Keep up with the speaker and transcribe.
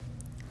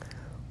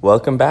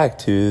Welcome back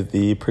to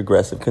the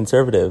Progressive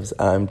Conservatives.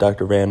 I'm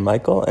Dr. Rand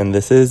Michael, and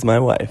this is my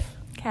wife,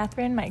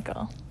 Catherine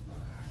Michael.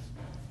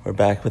 We're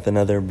back with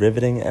another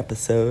riveting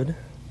episode.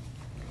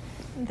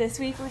 This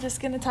week we're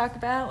just going to talk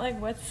about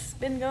what's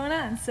been going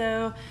on.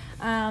 So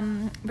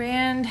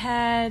Rand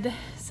had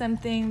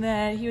something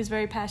that he was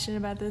very passionate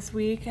about this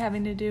week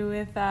having to do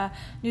with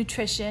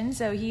nutrition.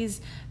 So he's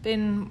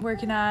been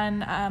working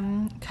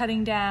on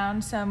cutting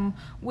down some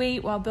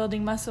weight while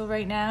building muscle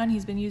right now, and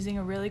he's been using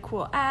a really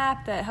cool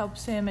app that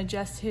helps him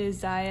adjust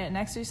his diet and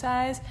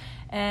exercise.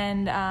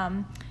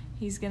 And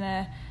he's going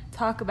to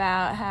talk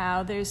about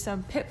how there's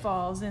some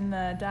pitfalls in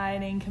the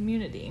dieting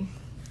community.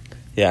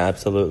 Yeah,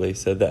 absolutely.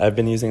 So I've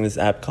been using this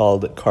app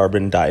called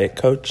Carbon Diet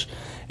Coach.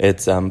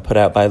 It's put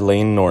out by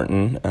Lane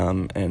Norton,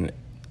 and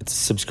it's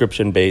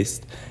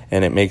subscription-based,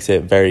 and it makes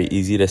it very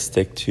easy to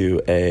stick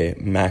to a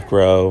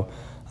macro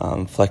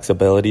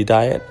flexibility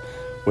diet,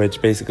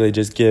 which basically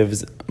just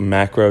gives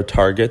macro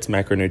targets,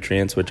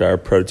 macronutrients, which are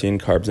protein,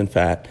 carbs, and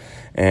fat,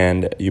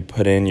 and you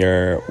put in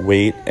your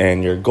weight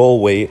and your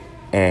goal weight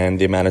and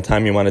the amount of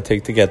time you want to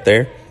take to get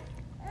there,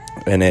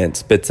 and it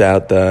spits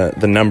out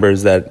the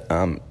numbers that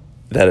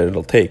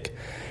it'll take.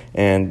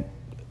 And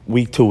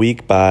week to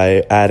week,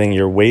 by adding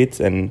your weights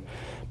and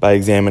by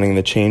examining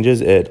the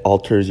changes, it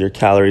alters your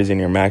calories and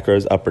your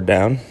macros up or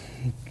down.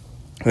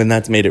 And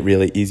that's made it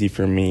really easy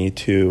for me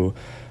to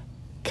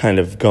kind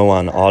of go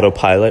on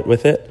autopilot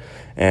with it.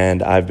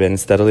 And I've been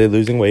steadily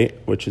losing weight,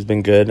 which has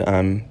been good.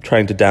 I'm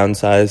trying to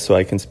downsize so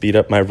I can speed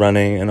up my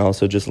running and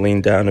also just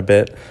lean down a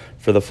bit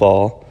for the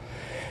fall.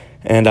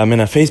 And I'm in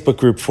a Facebook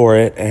group for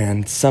it,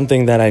 and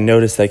something that I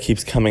notice that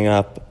keeps coming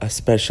up,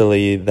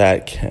 especially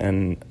that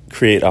can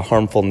create a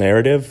harmful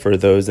narrative for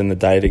those in the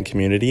dieting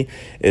community,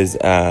 is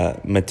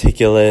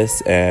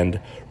meticulous and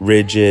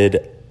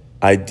rigid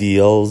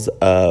ideals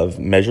of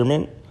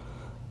measurement,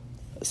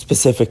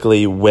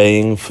 specifically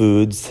weighing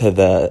foods to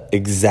the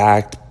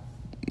exact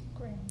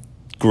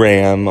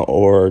gram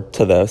or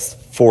to the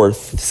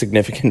fourth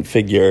significant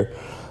figure.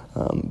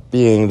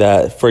 Being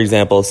that, for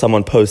example,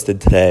 someone posted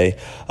today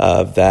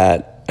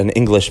that an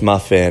English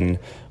muffin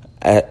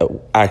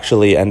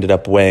actually ended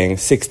up weighing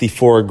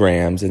 64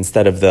 grams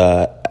instead of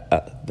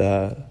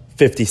the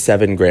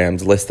 57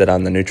 grams listed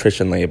on the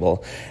nutrition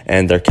label.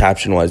 And their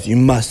caption was, "You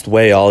must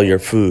weigh all your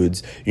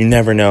foods. You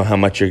never know how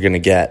much you're going to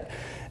get."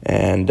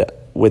 And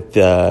with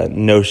the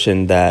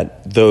notion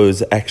that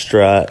those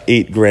extra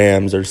 8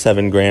 grams or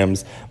 7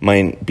 grams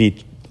might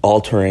be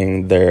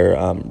altering their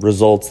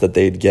results that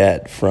they'd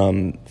get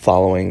from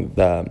following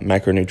the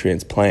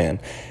macronutrients plan.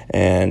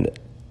 And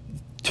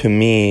to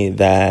me,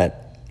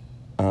 that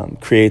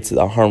creates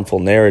a harmful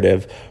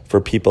narrative for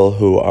people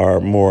who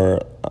are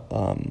more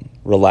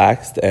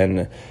relaxed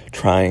and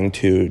trying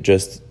to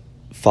just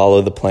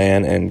follow the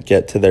plan and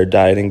get to their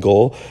dieting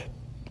goal,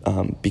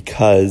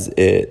 because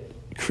it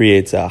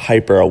creates a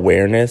hyper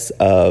awareness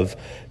of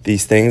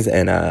these things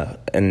and an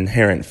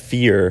inherent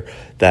fear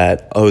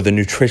that, the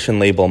nutrition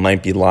label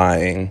might be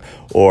lying,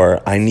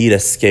 or I need a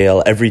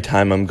scale every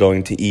time I'm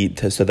going to eat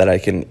so that I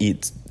can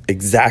eat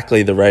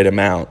exactly the right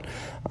amount.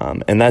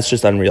 And that's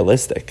just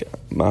unrealistic.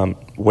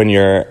 When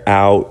you're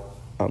out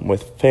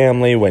with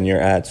family, when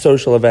you're at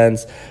social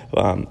events,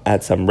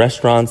 at some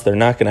restaurants, they're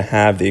not going to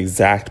have the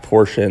exact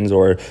portions,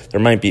 or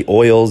there might be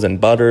oils and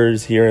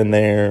butters here and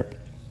there.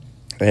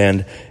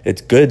 And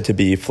it's good to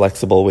be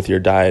flexible with your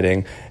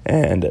dieting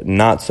and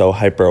not so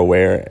hyper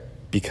aware,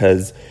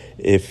 because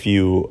if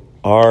you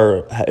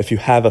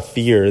have a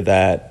fear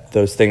that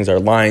those things are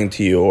lying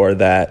to you, or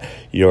that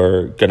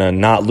you're gonna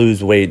not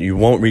lose weight, you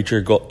won't reach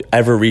your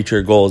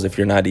goals if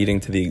you're not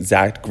eating to the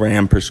exact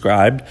gram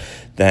prescribed,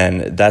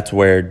 then that's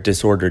where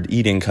disordered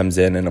eating comes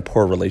in and a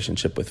poor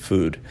relationship with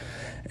food.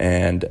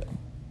 And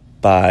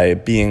by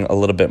being a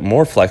little bit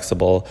more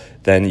flexible,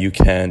 then you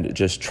can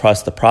just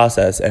trust the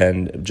process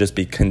and just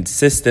be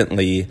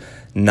consistently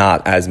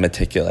not as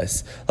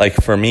meticulous. Like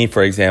for me,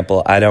 for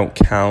example, I don't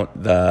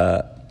count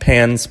the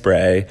pan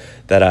spray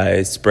that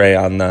I spray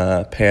on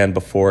the pan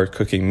before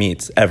cooking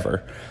meats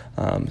ever.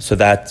 So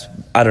that's,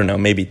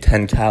 maybe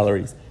 10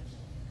 calories.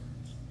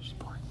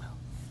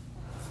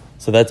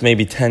 So that's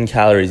maybe 10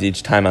 calories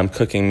each time I'm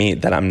cooking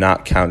meat that I'm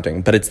not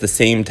counting, but it's the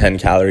same 10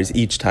 calories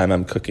each time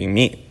I'm cooking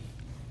meat.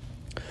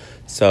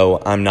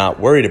 So I'm not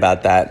worried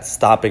about that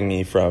stopping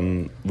me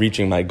from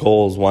reaching my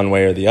goals one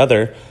way or the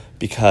other,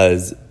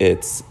 because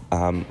it's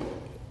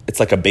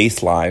like a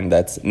baseline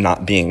that's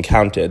not being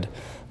counted.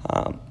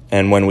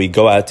 And when we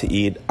go out to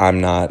eat, I'm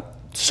not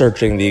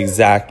searching the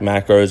exact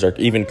macros or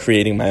even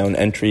creating my own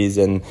entries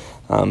in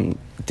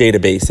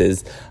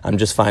databases. I'm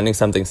just finding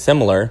something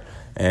similar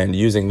and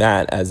using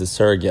that as a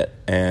surrogate.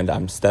 And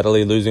I'm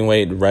steadily losing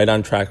weight, right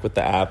on track with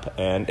the app,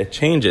 and it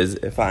changes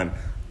if I'm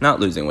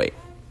not losing weight.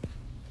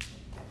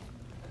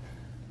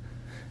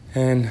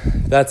 And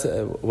that's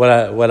what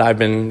I've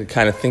been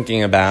kind of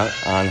thinking about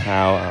on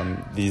how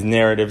these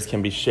narratives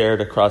can be shared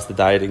across the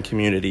dieting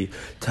community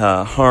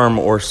to harm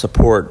or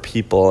support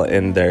people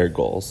in their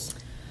goals.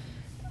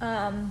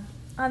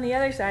 On the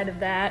other side of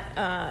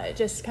that, it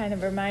just kind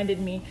of reminded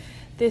me,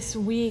 this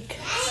week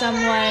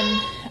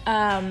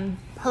someone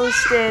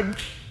posted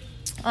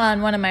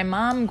on one of my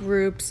mom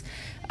groups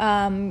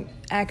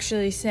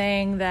actually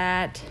saying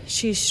that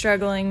she's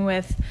struggling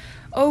with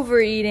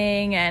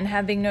overeating and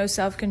having no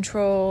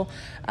self-control,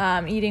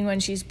 eating when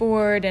she's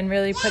bored, and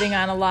really putting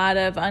on a lot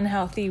of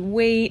unhealthy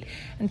weight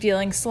and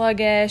feeling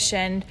sluggish.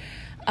 And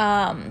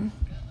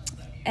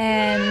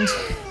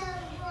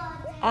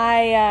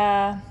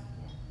I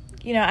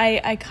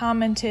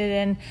commented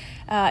and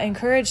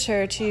encouraged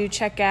her to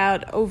check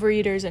out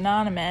Overeaters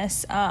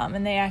Anonymous,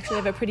 and they actually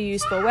have a pretty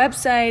useful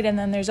website. And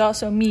then there's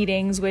also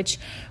meetings, which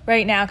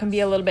right now can be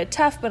a little bit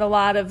tough, but a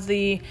lot of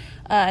the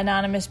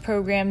anonymous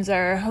programs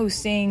are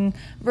hosting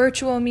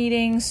virtual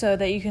meetings so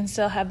that you can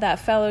still have that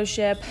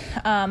fellowship.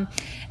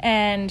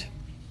 And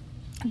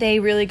they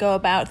really go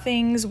about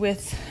things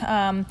with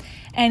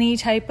any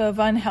type of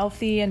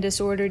unhealthy and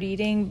disordered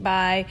eating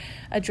by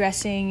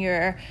addressing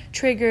your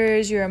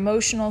triggers, your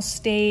emotional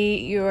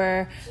state,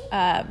 your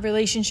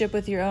relationship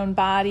with your own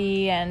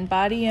body and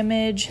body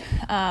image,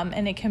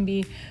 and it can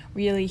be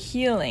really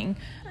healing.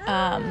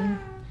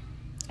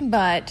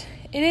 But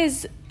it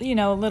is,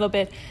 a little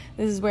bit,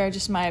 this is where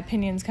just my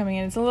opinion's coming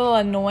in, it's a little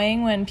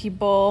annoying when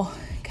people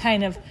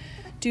kind of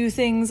do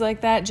things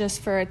like that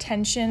just for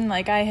attention.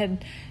 Like, I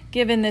had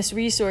given this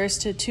resource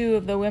to two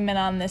of the women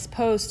on this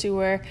post who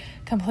were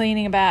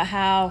complaining about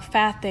how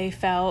fat they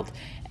felt,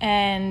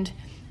 and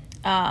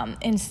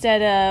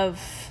instead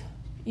of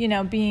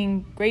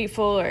being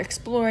grateful or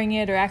exploring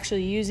it or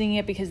actually using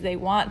it because they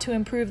want to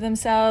improve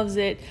themselves,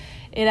 it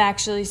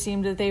actually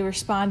seemed that they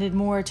responded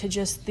more to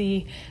just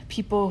the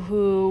people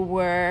who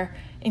were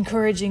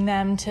encouraging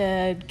them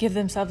to give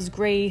themselves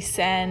grace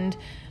and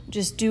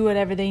just do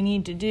whatever they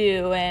need to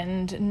do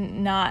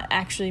and not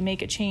actually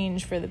make a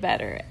change for the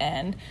better.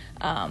 And,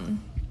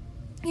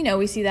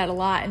 we see that a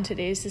lot in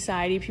today's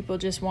society. People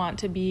just want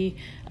to be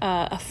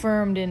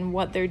affirmed in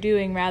what they're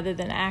doing rather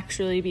than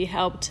actually be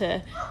helped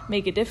to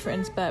make a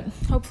difference. But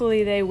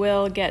hopefully they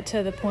will get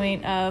to the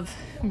point of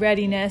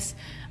readiness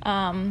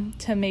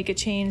to make a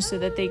change so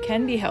that they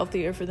can be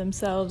healthier for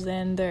themselves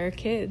and their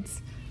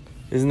kids.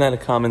 Isn't that a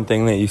common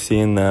thing that you see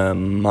in the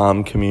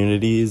mom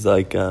communities,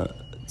 like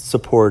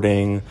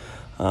supporting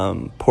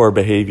poor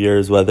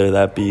behaviors, whether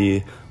that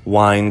be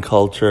wine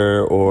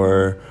culture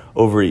or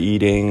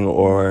overeating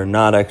or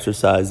not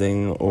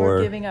exercising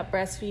or giving up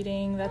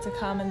breastfeeding? That's a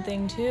common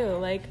thing too.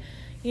 Like,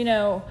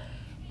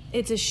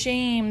 it's a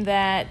shame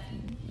that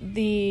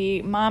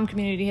the mom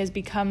community has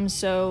become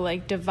so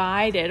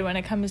divided when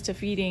it comes to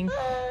feeding,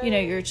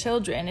 your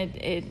children.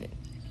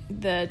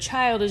 The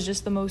child is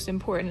just the most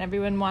important.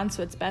 Everyone wants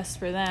what's best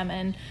for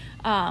them,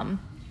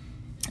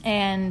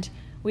 and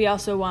we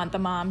also want the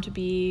mom to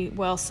be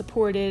well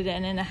supported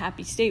and in a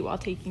happy state while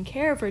taking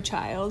care of her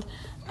child.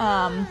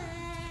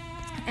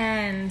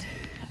 And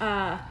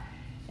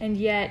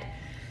yet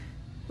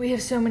we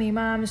have so many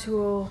moms who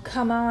will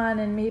come on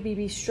and maybe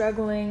be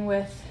struggling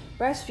with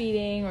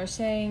breastfeeding or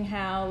saying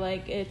how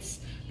it's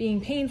being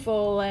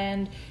painful,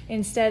 and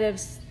instead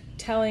of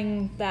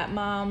telling that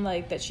mom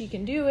that she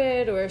can do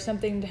it or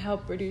something to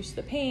help reduce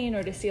the pain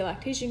or to see a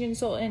lactation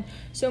consultant,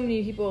 so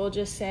many people will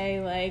just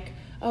say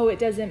oh, it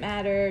doesn't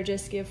matter,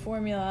 just give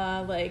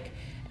formula,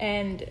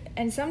 and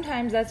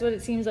sometimes that's what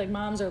it seems like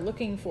moms are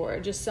looking for,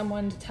 just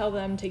someone to tell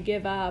them to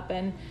give up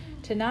and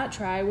to not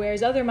try,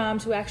 whereas other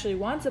moms who actually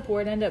want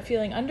support end up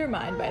feeling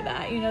undermined by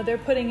that. They're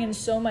putting in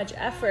so much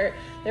effort,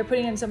 they're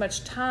putting in so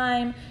much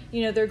time,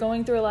 they're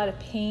going through a lot of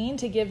pain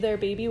to give their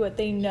baby what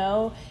they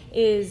know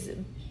is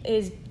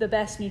the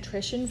best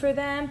nutrition for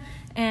them,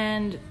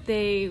 and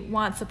they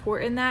want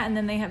support in that, and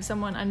then they have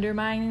someone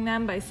undermining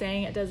them by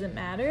saying it doesn't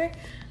matter.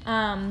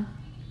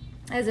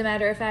 As a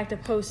matter of fact, a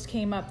post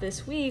came up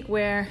this week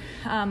where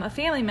a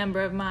family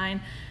member of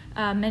mine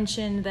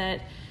mentioned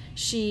that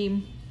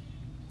she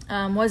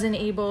wasn't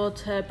able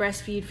to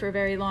breastfeed for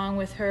very long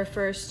with her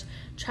first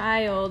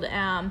child,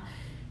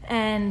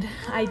 and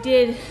I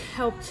did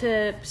help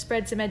to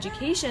spread some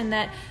education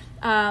that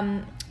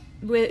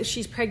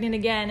she's pregnant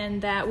again,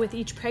 and that with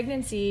each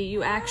pregnancy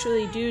you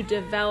actually do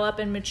develop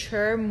and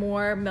mature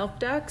more milk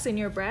ducts in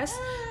your breast,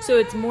 so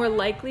it's more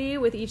likely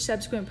with each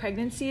subsequent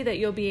pregnancy that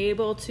you'll be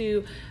able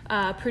to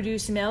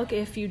produce milk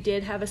if you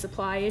did have a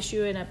supply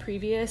issue in a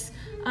previous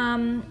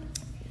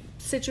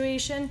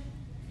situation.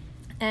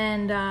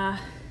 And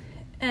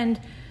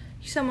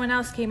someone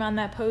else came on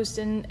that post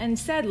and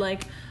said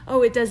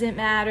oh, it doesn't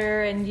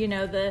matter, and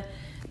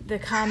the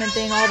common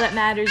thing, all that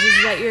matters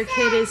is that your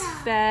kid is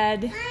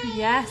fed.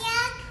 Yes,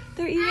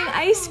 they're eating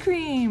ice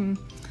cream.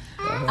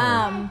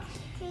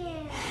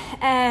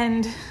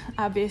 And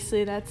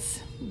obviously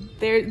that's,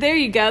 there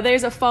you go.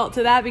 There's a fault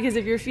to that, because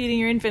if you're feeding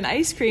your infant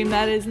ice cream,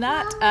 that is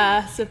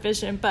not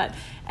sufficient. But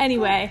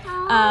anyway,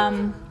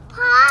 I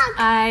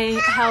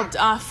helped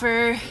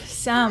offer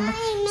some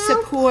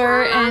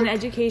support and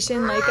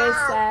education. Like I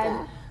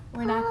said,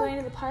 we're not going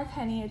to the park,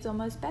 honey. It's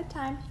almost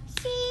bedtime.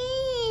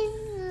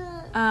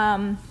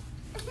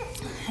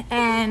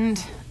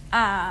 And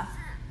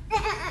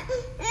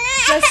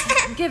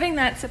just giving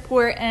that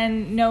support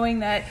and knowing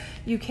that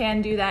you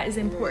can do that is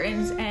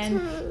important,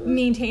 and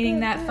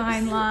maintaining that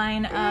fine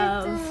line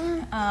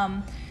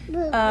of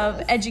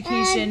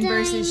education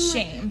versus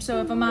shame. So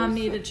if a mom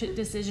made a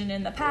decision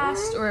in the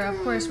past, or of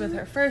course with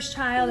her first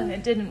child, and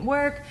it didn't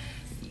work,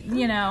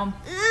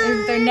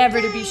 they're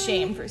never to be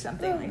shamed for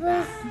something like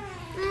that.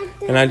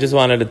 And I just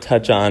wanted to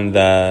touch on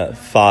the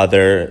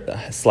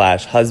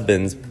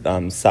father/husband's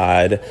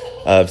side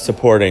of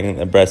supporting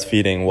a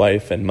breastfeeding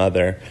wife and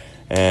mother.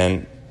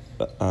 And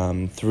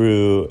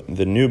through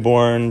the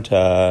newborn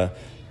to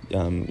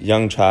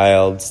young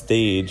child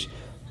stage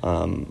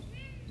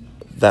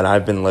that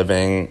I've been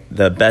living,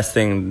 the best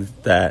thing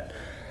that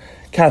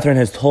Catherine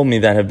has told me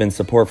that have been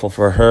supportful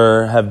for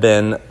her have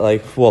been,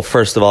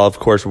 first of all, of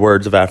course,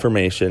 words of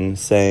affirmation,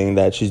 saying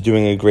that she's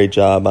doing a great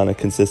job on a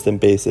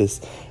consistent basis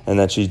and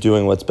that she's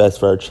doing what's best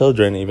for our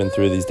children, even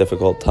through these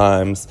difficult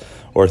times,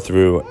 or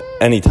through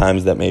any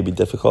times that may be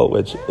difficult,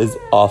 which is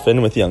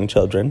often with young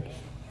children.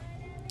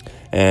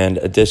 And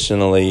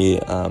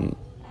additionally,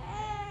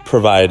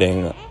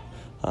 providing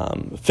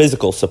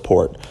physical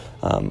support,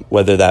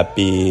 whether that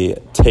be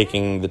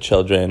taking the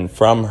children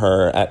from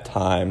her at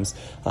times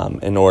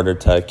in order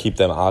to keep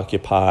them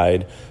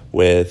occupied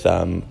with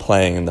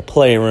playing in the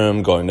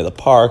playroom, going to the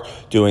park,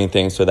 doing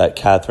things so that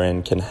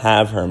Catherine can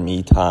have her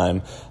me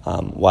time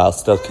while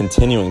still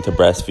continuing to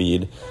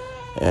breastfeed,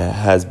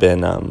 has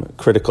been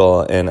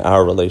critical in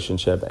our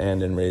relationship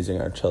and in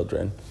raising our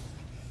children.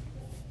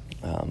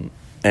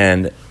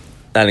 And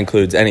that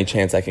includes any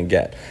chance I can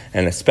get,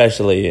 and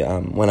especially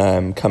when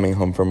I'm coming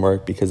home from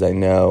work, because I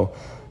know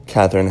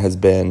Catherine has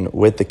been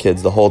with the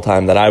kids the whole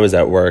time that I was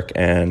at work,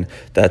 and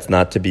that's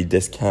not to be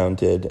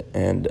discounted,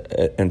 and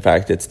in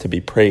fact, it's to be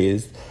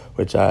praised,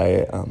 which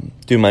I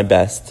do my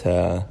best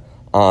to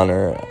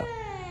honor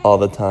all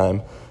the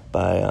time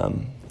by,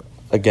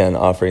 again,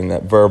 offering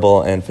that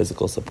verbal and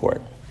physical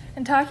support.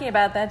 And talking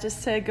about that,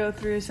 just to go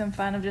through some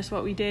fun of just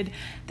what we did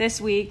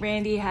this week,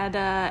 Randy had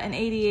an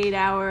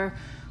 88-hour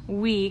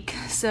week,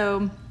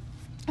 so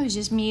it was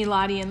just me,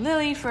 Lottie, and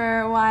Lily for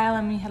a while,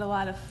 and we had a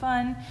lot of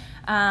fun.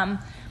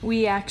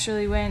 We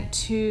actually went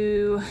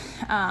to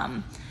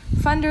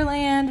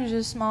Funderland, which is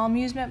a small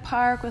amusement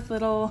park with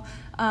little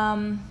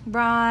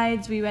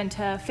rides. We went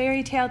to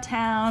Fairy Tale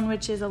Town,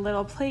 which is a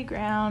little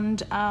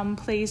playground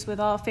place with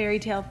all fairy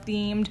tale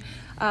themed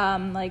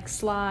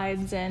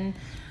slides and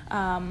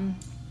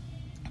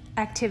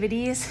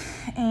activities.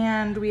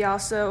 And we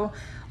also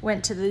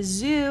went to the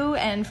zoo,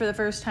 and for the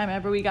first time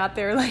ever, we got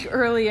there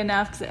early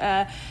enough.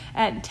 'Cause,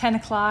 at 10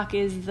 o'clock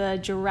is the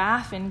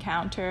giraffe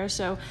encounter,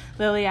 so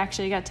Lily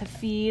actually got to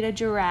feed a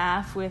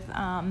giraffe with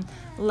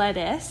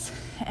lettuce,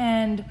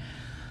 and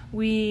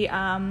we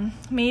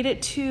made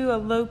it to a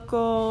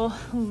local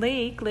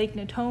lake, Lake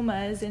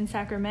Natomas in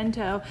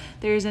Sacramento.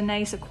 There's a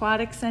nice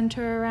aquatic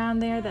center around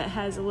there that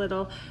has a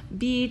little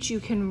beach. You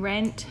can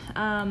rent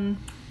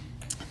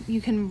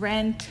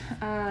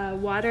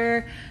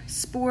water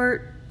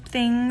sport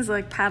things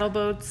like paddle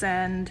boats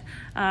and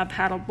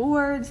paddle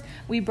boards.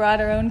 We brought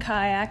our own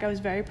kayak. I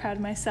was very proud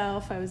of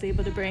myself. I was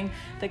able to bring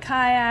the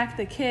kayak,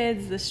 the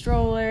kids, the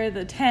stroller,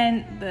 the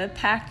tent, the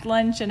packed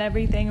lunch and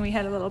everything. We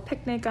had a little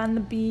picnic on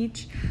the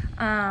beach.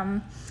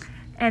 And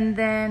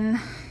then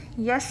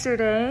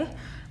yesterday,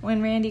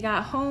 when Randy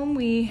got home,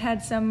 we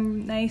had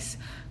some nice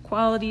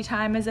quality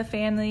time as a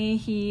family.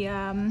 He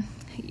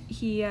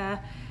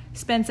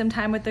spent some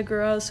time with the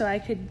girls so I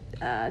could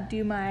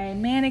do my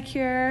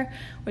manicure,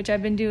 which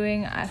I've been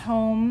doing at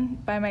home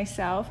by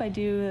myself. I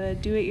do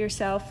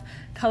do-it-yourself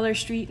color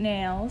street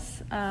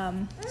nails.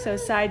 So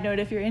side note,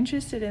 if you're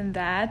interested in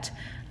that,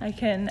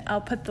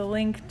 I'll put the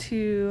link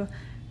to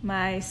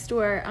my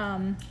store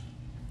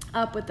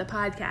up with the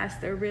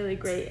podcast. They're really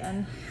great.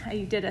 And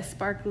I did a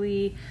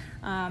sparkly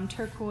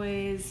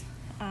turquoise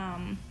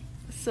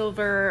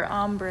silver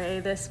ombre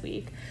this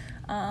week.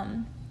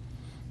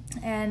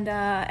 And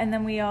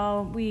then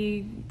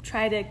we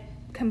try to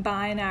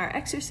combine our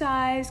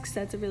exercise, because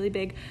that's a really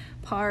big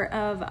part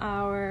of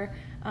our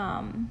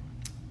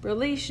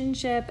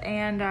relationship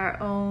and our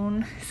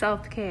own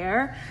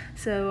self-care.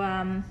 So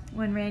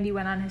when Randy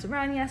went on his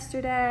run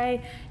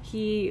yesterday,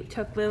 he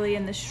took Lily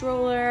in the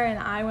stroller, and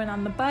I went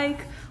on the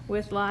bike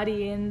with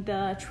Lottie in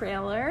the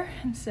trailer.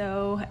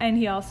 And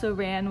he also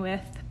ran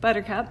with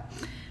Buttercup.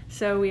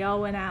 So we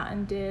all went out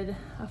and did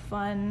a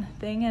fun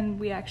thing, and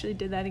we actually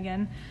did that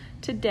again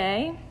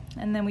today.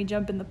 And then we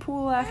jump in the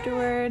pool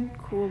afterward,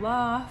 cool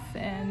off,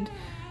 and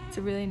it's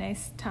a really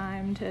nice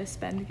time to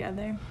spend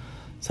together.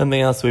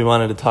 Something else we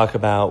wanted to talk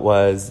about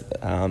was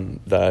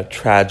the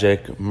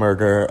tragic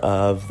murder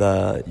of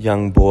the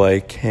young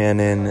boy,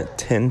 Cannon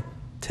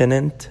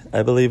Tennant,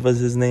 I believe was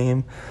his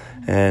name.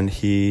 And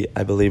he,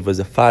 I believe, was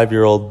a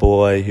 5-year-old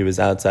boy. He was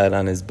outside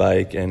on his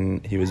bike,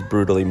 and he was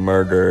brutally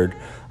murdered,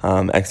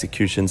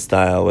 execution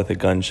style, with a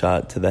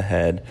gunshot to the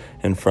head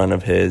in front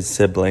of his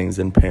siblings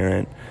and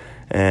parent.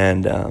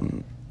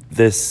 And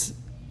this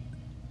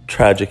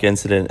tragic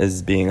incident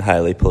is being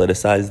highly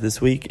politicized this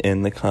week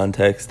in the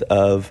context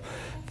of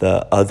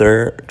the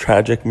other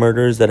tragic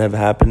murders that have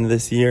happened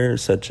this year,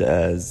 such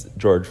as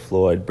George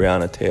Floyd,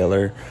 Breonna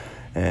Taylor,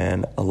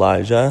 and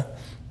Elijah.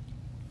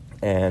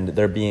 And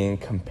they're being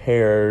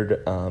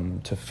compared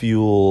to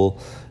fuel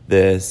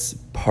this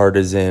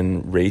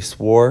partisan race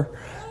war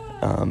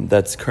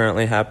that's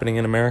currently happening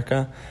in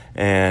America.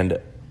 And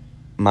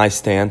my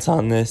stance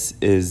on this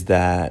is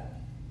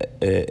that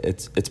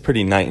it's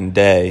pretty night and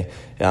day.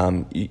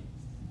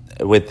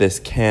 With this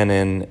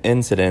Cannon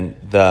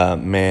incident, the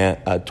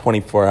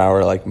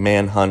 24-hour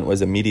manhunt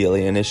was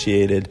immediately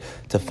initiated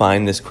to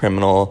find this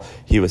criminal.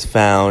 He was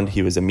found.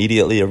 He was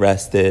immediately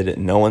arrested.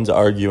 No one's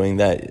arguing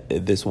that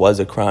this was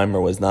a crime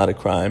or was not a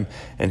crime,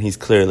 and he's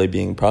clearly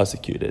being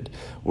prosecuted.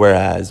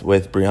 Whereas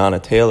with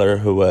Breonna Taylor,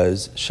 who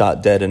was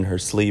shot dead in her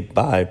sleep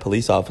by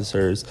police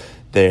officers,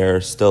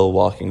 they're still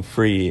walking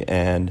free,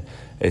 and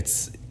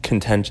it's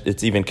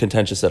even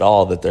contentious at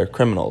all that they're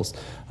criminals,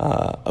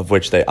 of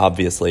which they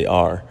obviously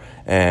are.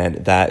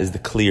 And that is the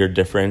clear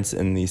difference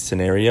in these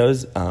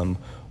scenarios,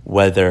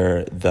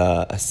 whether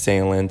the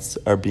assailants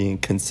are being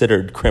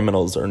considered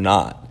criminals or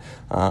not.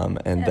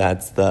 And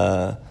that's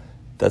the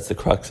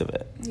crux of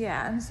it.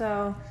 Yeah, and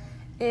so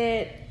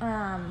it's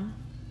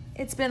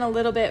been a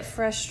little bit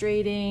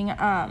frustrating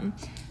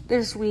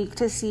this week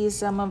to see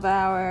some of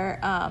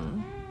our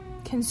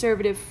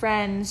conservative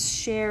friends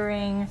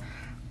sharing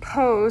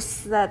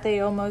posts that they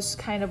almost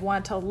kind of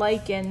want to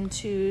liken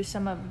to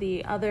some of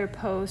the other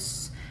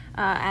posts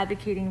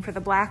advocating for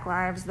the Black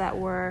lives that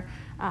were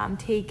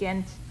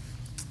taken,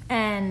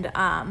 and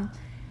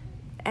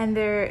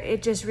there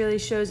it just really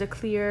shows a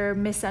clear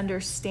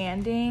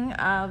misunderstanding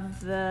of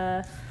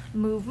the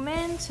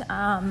movement.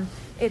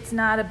 It's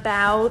not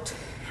about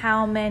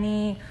how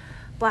many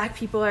Black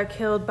people are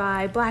killed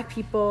by Black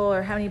people,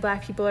 or how many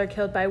Black people are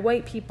killed by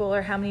white people,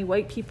 or how many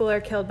white people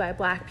are killed by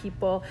Black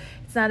people.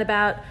 It's not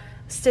about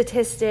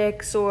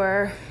statistics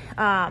or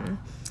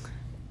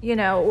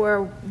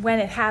or when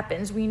it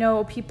happens. We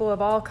know people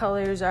of all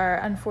colors are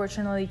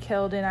unfortunately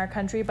killed in our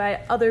country by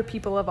other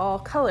people of all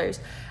colors.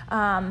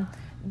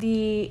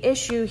 The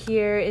issue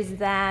here is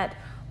that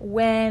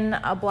when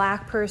a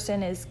Black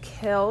person is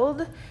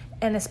killed,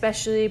 and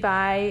especially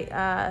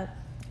by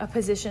a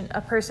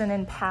person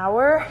in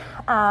power,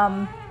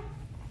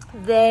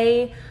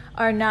 they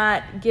are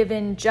not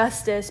given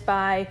justice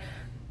by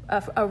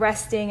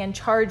arresting and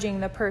charging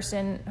the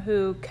person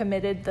who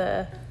committed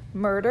the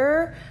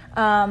murder,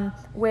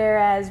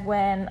 whereas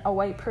when a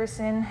white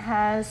person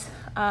has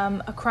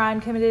a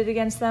crime committed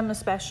against them,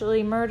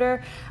 especially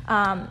murder,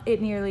 it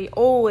nearly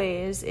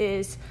always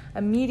is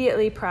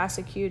immediately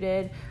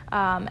prosecuted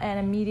and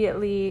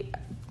immediately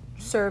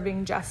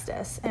serving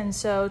justice. And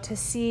so to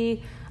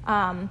see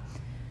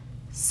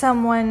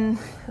someone's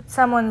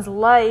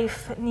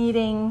life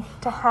needing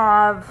to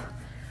have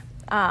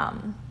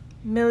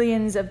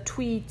millions of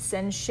tweets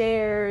and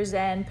shares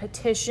and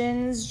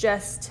petitions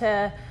just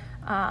to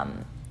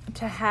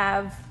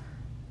have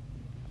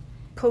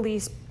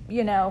police,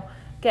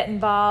 get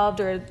involved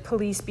or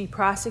police be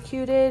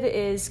prosecuted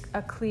is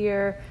a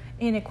clear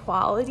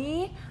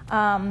inequality.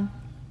 And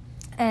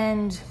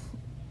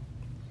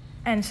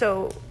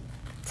so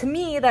to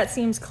me, that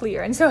seems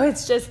clear. And so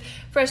it's just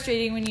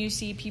frustrating when you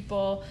see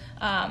people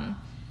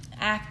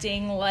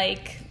acting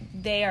like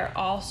they are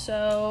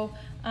also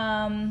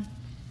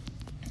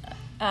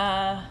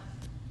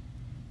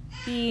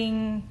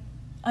being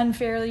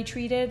unfairly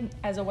treated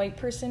as a white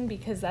person,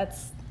 because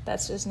that's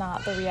just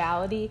not the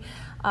reality.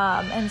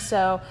 And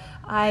so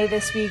I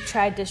this week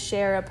tried to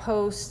share a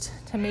post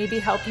to maybe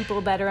help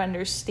people better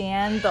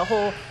understand the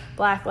whole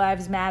Black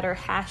Lives Matter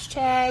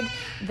hashtag,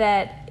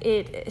 that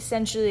it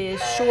essentially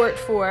is short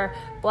for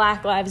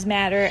Black Lives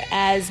Matter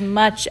as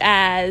much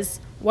as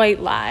white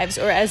lives,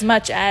 or as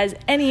much as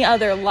any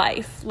other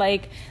life.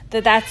 Like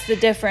that's the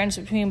difference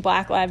between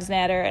Black Lives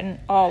Matter and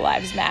All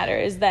Lives Matter,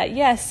 is that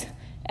yes,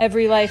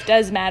 every life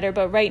does matter,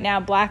 but right now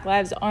Black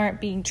lives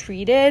aren't being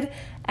treated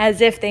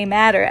as if they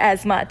matter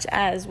as much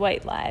as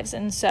white lives.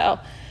 And so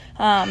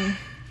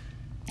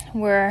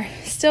we're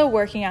still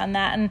working on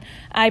that, and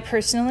I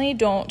personally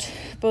don't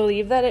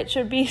believe that it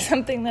should be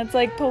something that's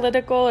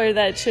political, or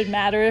that it should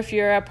matter if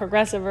you're a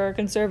progressive or a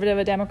conservative,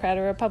 a Democrat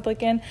or a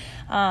Republican,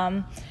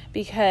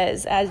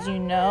 because as you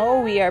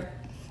know,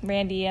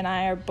 Randy and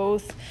I are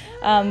both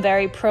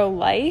very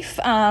pro-life,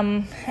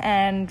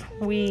 and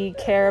we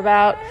care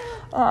about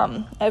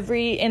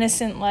every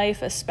innocent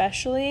life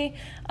especially,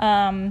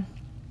 and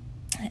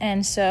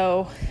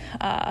so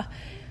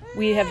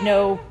we have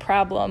no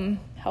problem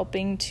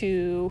helping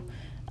to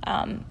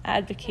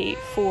advocate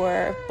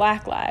for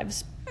Black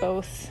lives,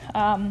 both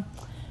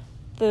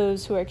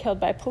those who are killed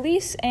by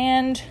police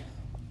and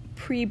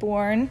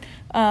preborn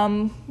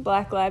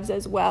Black lives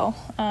as well.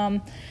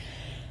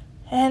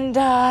 And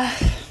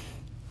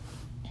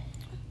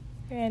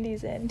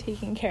Randy's in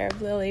taking care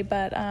of Lily,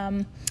 but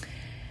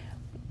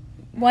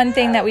one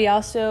thing that we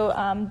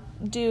also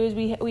do is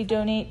we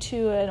donate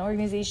to an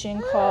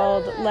organization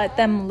called Let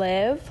Them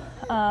Live,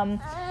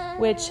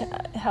 which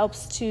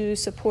helps to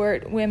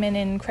support women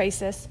in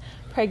crisis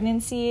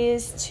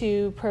pregnancies,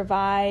 to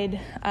provide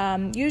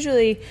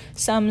usually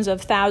sums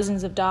of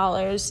thousands of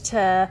dollars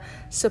to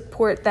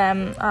support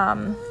them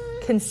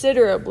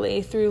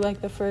considerably through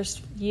like the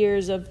first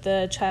years of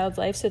the child's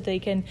life so they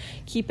can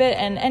keep it.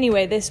 And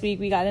anyway, this week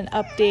we got an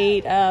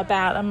update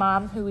about a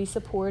mom who we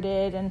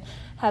supported and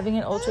having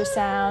an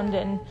ultrasound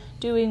and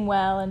doing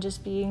well and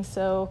just being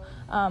so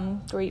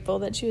grateful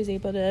that she was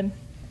able to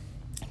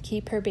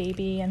keep her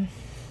baby. And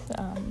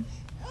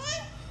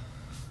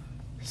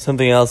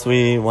something else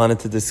we wanted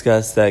to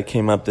discuss that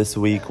came up this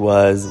week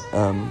was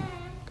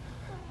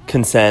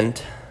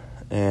consent,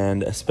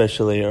 and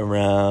especially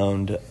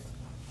around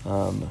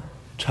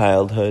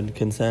childhood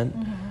consent,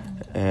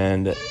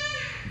 and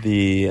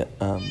the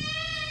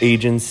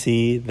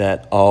agency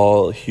that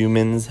all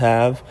humans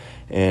have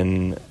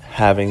in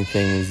having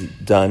things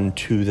done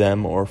to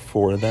them or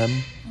for them.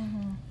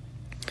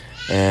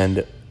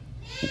 And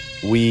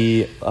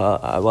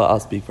I'll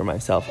speak for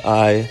myself.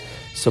 I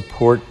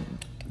support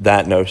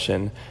that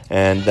notion,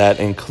 and that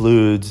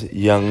includes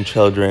young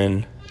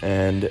children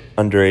and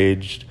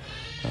underage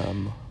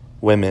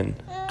women,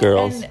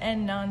 girls.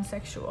 And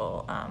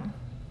non-sexual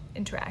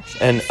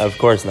interactions. And, of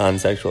course,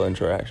 non-sexual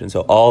interactions.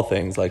 So all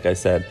things, like I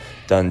said,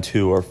 done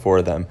to or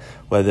for them,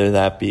 whether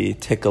that be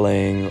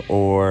tickling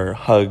or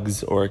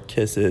hugs or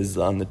kisses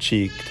on the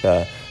cheek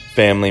to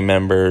family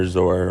members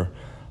or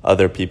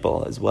other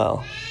people as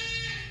well.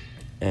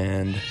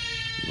 And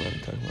you want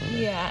to talk more about that?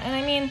 Yeah, and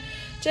I mean,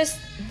 just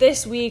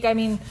this week, I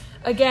mean,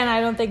 again,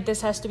 I don't think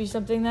this has to be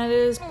something that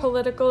is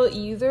political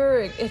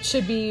either. It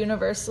should be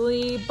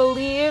universally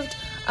believed.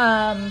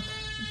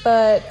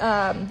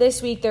 But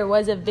this week there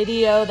was a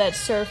video that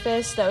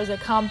surfaced that was a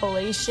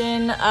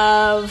compilation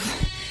of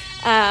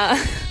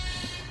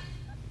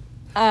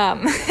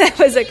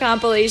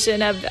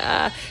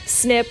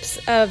snips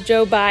of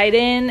Joe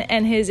Biden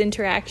and his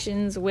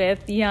interactions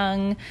with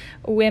young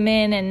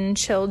women and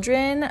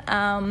children.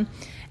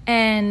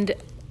 And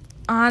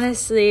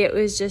honestly, it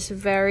was just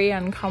very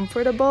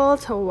uncomfortable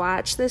to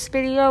watch this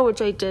video,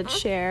 which I did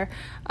share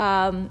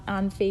on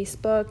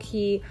Facebook.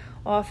 He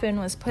often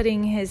was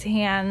putting his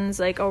hands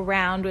like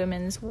around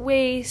women's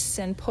waists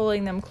and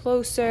pulling them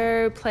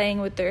closer,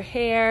 playing with their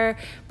hair,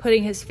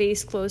 putting his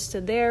face close to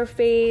their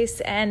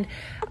face. And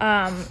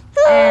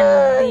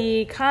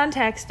the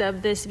context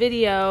of this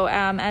video,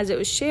 as it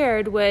was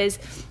shared, was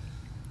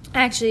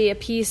actually a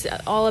piece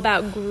all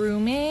about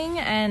grooming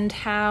and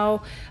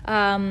how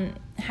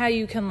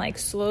you can like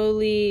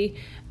slowly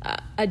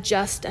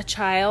adjust a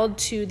child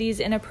to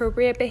these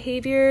inappropriate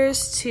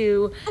behaviors,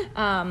 to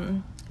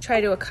try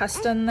to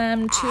accustom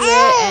them to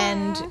it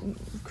and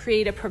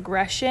create a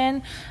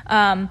progression.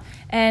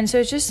 And so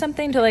it's just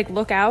something to like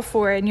look out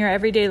for in your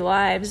everyday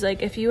lives.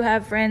 Like if you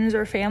have friends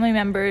or family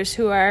members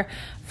who are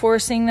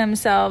forcing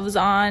themselves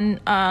on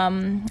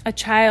a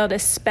child,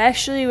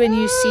 especially when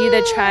you see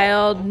the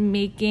child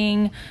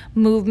making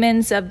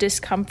movements of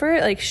discomfort,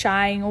 like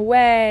shying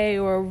away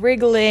or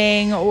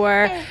wriggling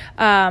or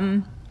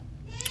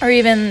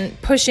even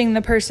pushing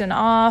the person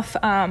off,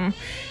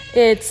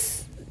 it's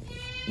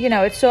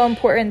so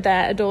important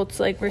that adults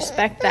like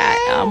respect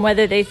that,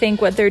 whether they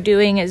think what they're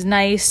doing is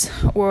nice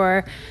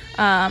or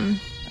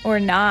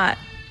not,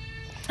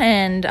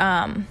 and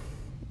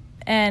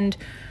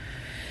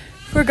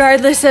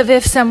regardless of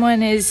if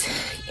someone is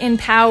in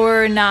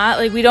power or not,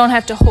 like we don't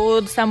have to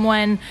hold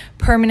someone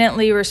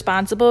permanently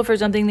responsible for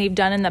something they've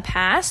done in the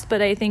past,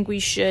 but I think we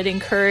should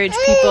encourage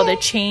people to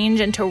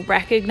change and to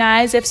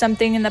recognize if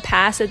something in the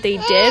past that they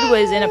did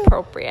was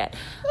inappropriate.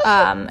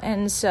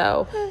 And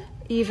so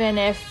even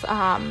if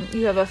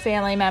you have a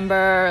family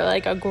member,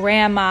 like a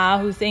grandma,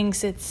 who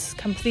thinks it's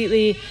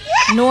completely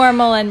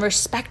normal and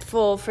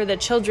respectful for the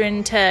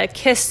children to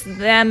kiss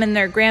them and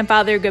their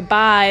grandfather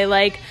goodbye,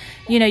 like,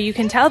 you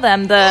can tell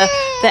them the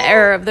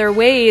error of their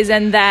ways,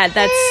 and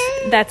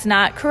that's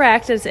not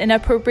correct. It's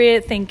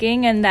inappropriate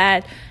thinking, and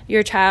that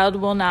your child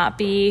will not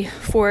be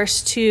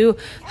forced to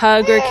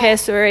hug or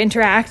kiss or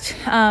interact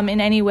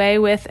in any way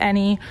with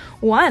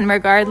anyone,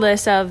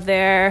 regardless of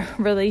their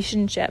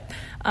relationship.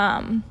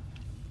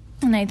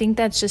 And I think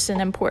that's just an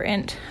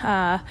important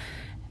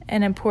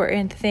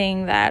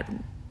thing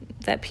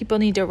that people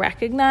need to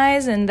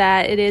recognize, and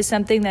that it is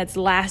something that's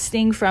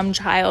lasting from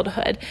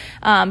childhood,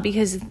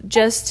 because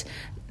just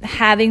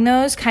having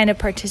those kind of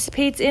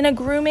participates in a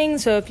grooming.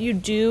 So if you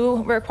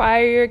do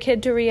require your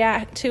kid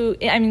to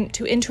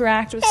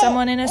interact with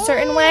someone in a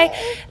certain way,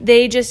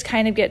 they just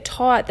kind of get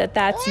taught that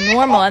that's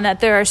normal, and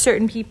that there are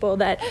certain people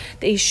that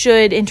they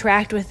should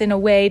interact with in a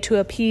way to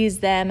appease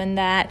them, and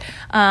that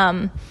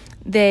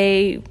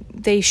they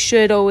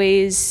should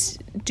always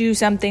do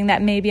something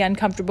that may be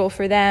uncomfortable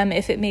for them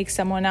if it makes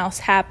someone else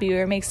happy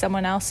or makes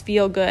someone else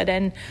feel good.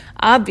 And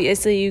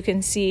obviously you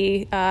can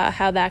see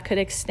how that could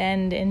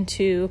extend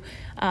into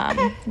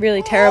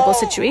really terrible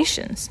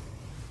situations.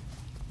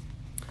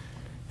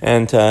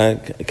 And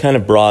to kind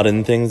of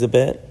broaden things a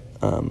bit,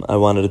 I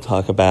wanted to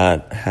talk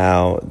about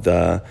how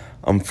the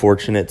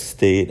unfortunate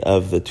state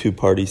of the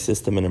two-party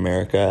system in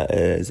America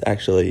is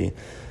actually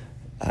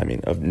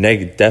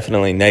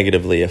definitely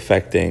negatively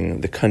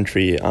affecting the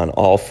country on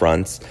all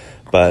fronts,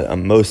 but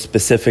most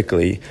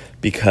specifically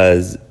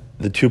because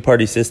the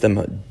two-party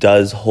system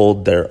does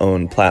hold their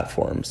own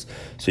platforms.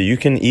 So you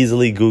can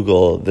easily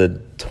Google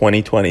the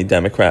 2020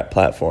 Democrat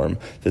platform,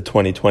 the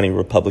 2020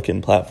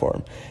 Republican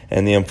platform.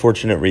 And the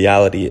unfortunate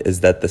reality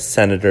is that the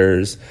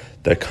senators,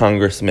 the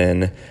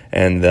congressmen,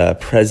 and the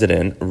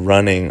president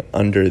running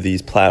under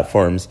these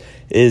platforms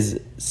is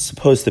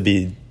supposed to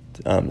be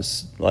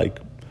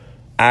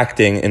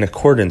acting in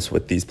accordance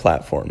with these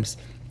platforms.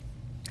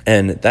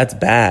 And that's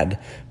bad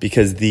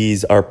because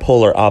these are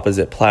polar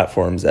opposite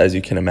platforms, as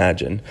you can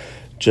imagine.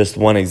 Just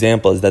one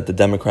example is that the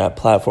Democrat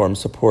platform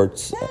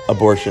supports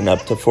abortion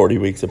up to 40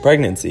 weeks of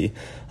pregnancy,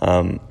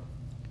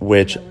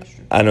 which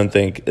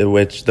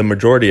the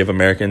majority of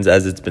Americans,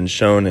 as it's been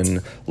shown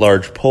in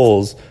large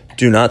polls,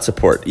 do not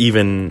support,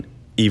 even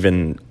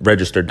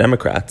registered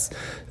Democrats,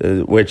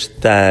 which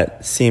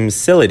that seems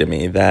silly to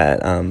me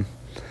that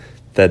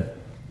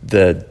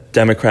the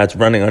Democrats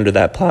running under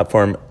that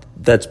platform,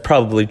 that's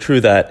probably true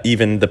that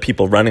even the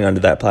people running under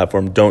that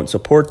platform don't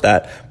support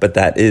that, but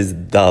that is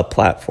the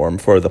platform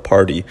for the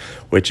party,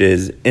 which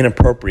is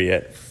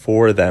inappropriate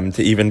for them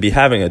to even be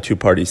having a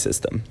two-party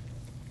system.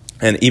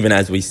 And even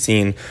as we've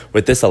seen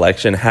with this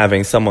election,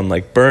 having someone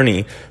like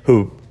Bernie,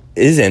 who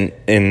isn't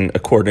in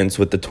accordance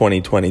with the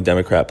 2020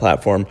 Democrat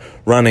platform,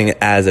 running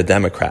as a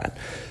Democrat.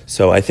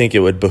 So I think it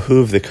would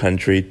behoove the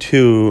country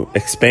to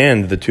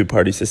expand the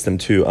two-party system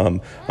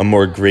to a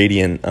more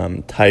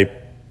gradient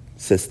type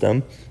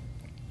system.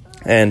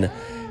 And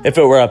if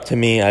it were up to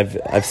me,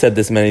 I've said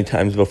this many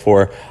times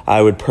before,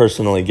 I would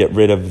personally get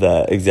rid of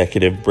the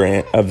executive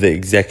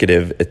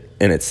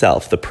in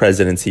itself, the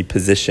presidency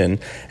position,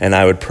 and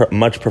I would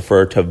much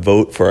prefer to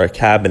vote for a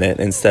cabinet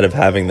instead of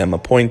having them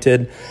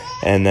appointed.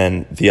 And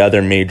then the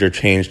other major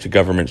change to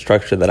government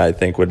structure that I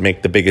think would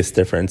make the biggest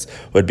difference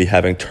would be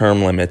having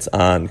term limits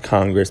on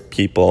Congress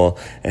people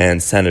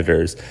and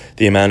senators.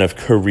 The amount of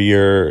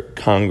career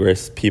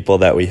Congress people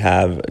that we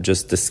have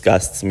just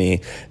disgusts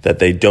me, that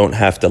they don't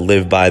have to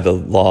live by the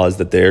laws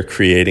that they're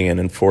creating and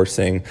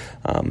enforcing,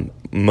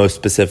 most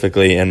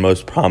specifically and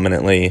most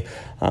prominently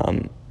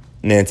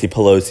Nancy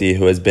Pelosi,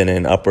 who has been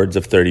in upwards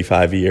of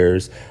 35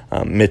 years,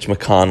 Mitch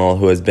McConnell,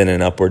 who has been in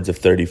upwards of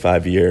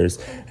 35 years,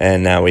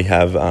 and now we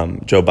have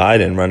Joe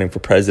Biden running for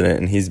president,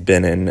 and he's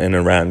been in and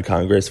around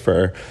Congress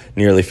for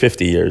nearly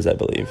 50 years, I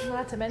believe.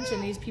 Not to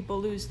mention, these people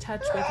lose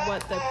touch with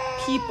what the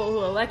people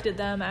who elected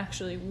them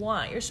actually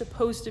want. You're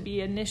supposed to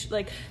be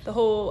the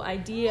whole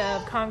idea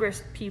of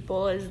Congress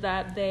people is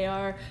that they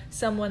are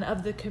someone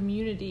of the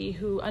community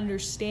who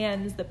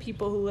understands the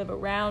people who live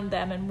around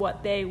them and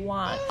what they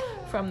want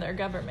from their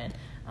government.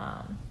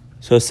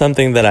 So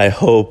something that I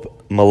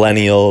hope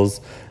millennials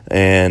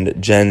and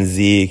Gen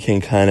Z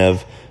can kind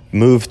of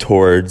move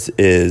towards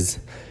is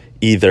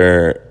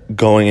either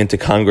going into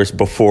Congress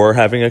before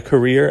having a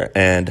career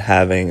and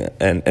having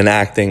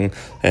enacting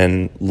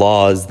and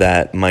laws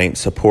that might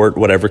support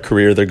whatever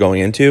career they're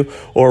going into,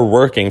 or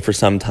working for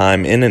some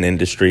time in an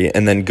industry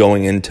and then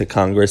going into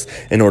Congress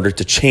in order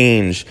to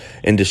change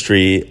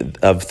industry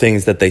of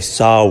things that they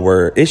saw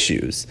were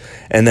issues,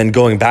 and then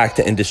going back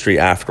to industry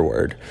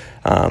afterward.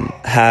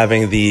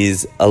 Having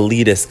these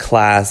elitist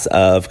class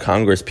of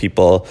Congress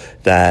people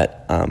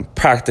that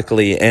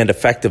practically and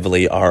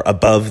effectively are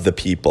above the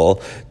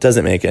people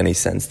doesn't make any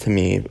sense to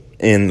me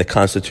in the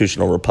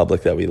constitutional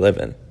republic that we live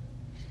in.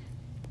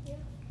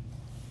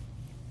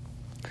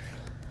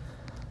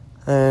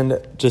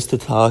 And just to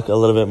talk a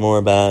little bit more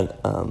about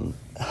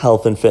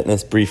health and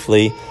fitness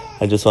briefly,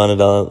 I just wanted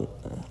to,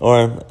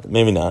 or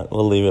maybe not,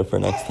 we'll leave it for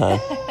next time.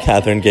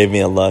 Catherine gave me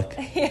a look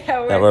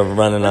that we're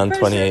running on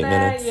 28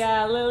 minutes.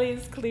 Yeah,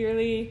 Lily's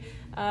clearly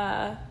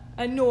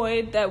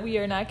annoyed that we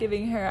are not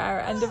giving her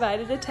our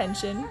undivided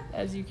attention.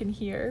 As you can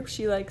hear,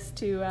 she likes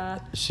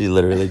to... she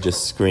literally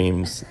just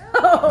screams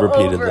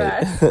repeatedly.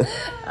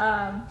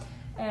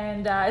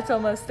 And it's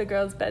almost the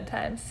girls'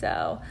 bedtime,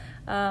 so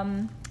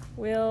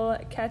we'll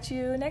catch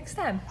you next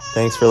time.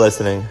 Thanks for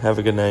listening. Have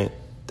a good night,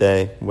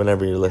 day,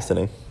 whenever you're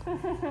listening.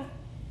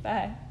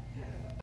 Bye.